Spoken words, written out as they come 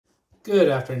Good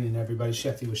afternoon, everybody.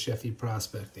 Sheffy with Sheffy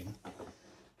Prospecting.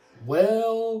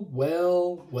 Well.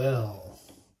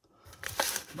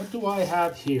 What do I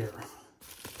have here?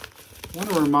 I want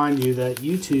to remind you that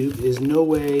YouTube is no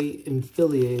way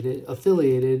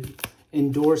affiliated,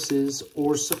 endorses,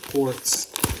 or supports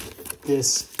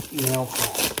this mail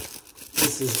call.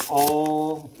 This is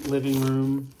all living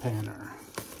room panner.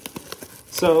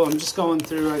 So I'm just going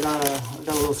through. I got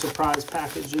a little surprise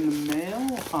package in the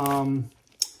mail.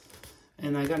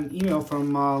 And I got an email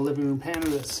from Living Room Panner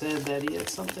that said that he had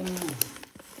something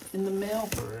in the mail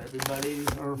for everybody,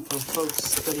 or for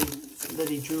folks that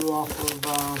he drew off of,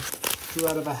 drew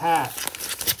out of a hat,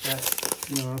 that,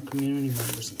 you know, are community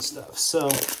members and stuff. So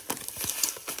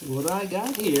what I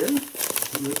got here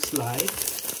looks like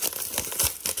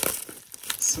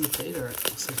some tater.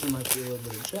 Looks like there might be a little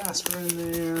bit of Jasper in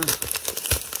there.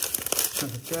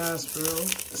 Chunk of Jasper.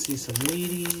 I see some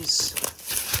Wheaties.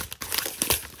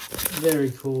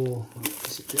 Very cool.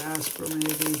 Piece of Jasper,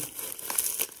 maybe.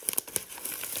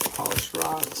 Polished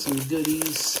rock, some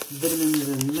goodies, vitamins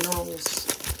and minerals.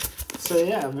 So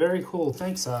yeah, very cool.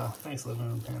 Thanks, Living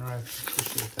Room Panner. I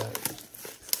appreciate that.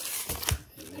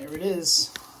 And there it is.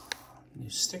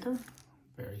 New sticker.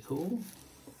 Very cool.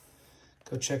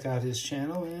 Go check out his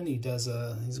channel, man. He does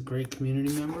he's a great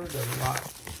community member. Does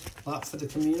a lot for the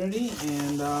community,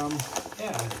 and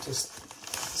yeah, just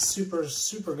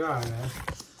super guy, man.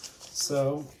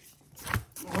 So,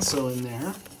 also in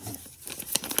there,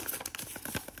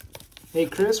 hey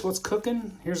Chris, what's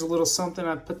cooking? Here's a little something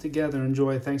I put together.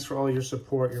 Enjoy. Thanks for all your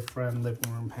support, your friend,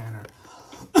 Living Room Panner.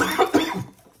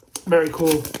 Very cool.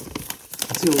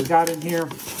 Let's see what we got in here.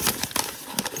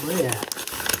 Oh yeah.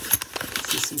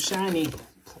 See some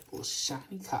couple of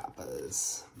shiny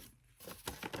coppers.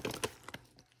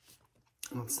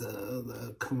 What's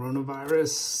the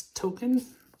coronavirus token?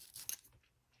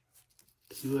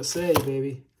 USA,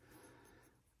 baby.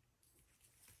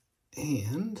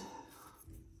 And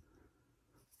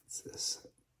what's this?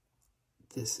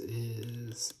 This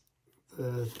is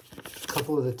a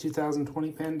couple of the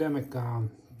 2020 pandemic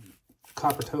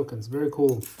copper tokens. Very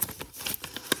cool.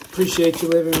 Appreciate you,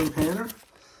 Living Room Panner.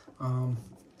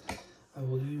 I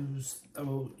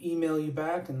will email you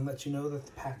back and let you know that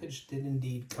the package did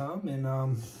indeed come, and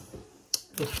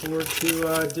look forward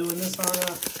to doing this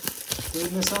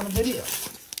on a video.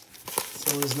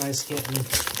 It's always nice getting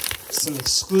some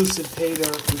exclusive pay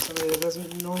dirt from somebody that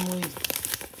doesn't normally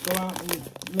go out and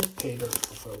make pay dirt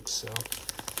for folks. So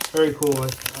very cool.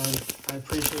 I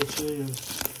appreciate you.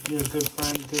 You're a good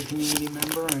friend, good community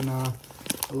member, and I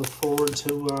look forward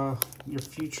to your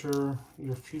future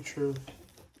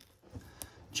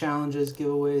challenges,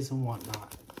 giveaways, and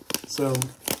whatnot. So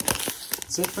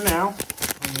that's it for now.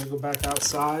 I'm gonna go back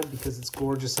outside because it's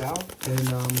gorgeous out, and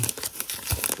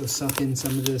go suck in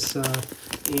some of this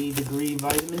 80-degree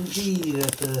vitamin D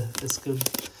that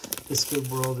this good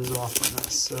world is offering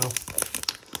us. So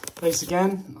thanks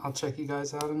again. I'll check you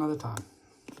guys out another time.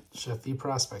 Sheffy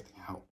Prospecting.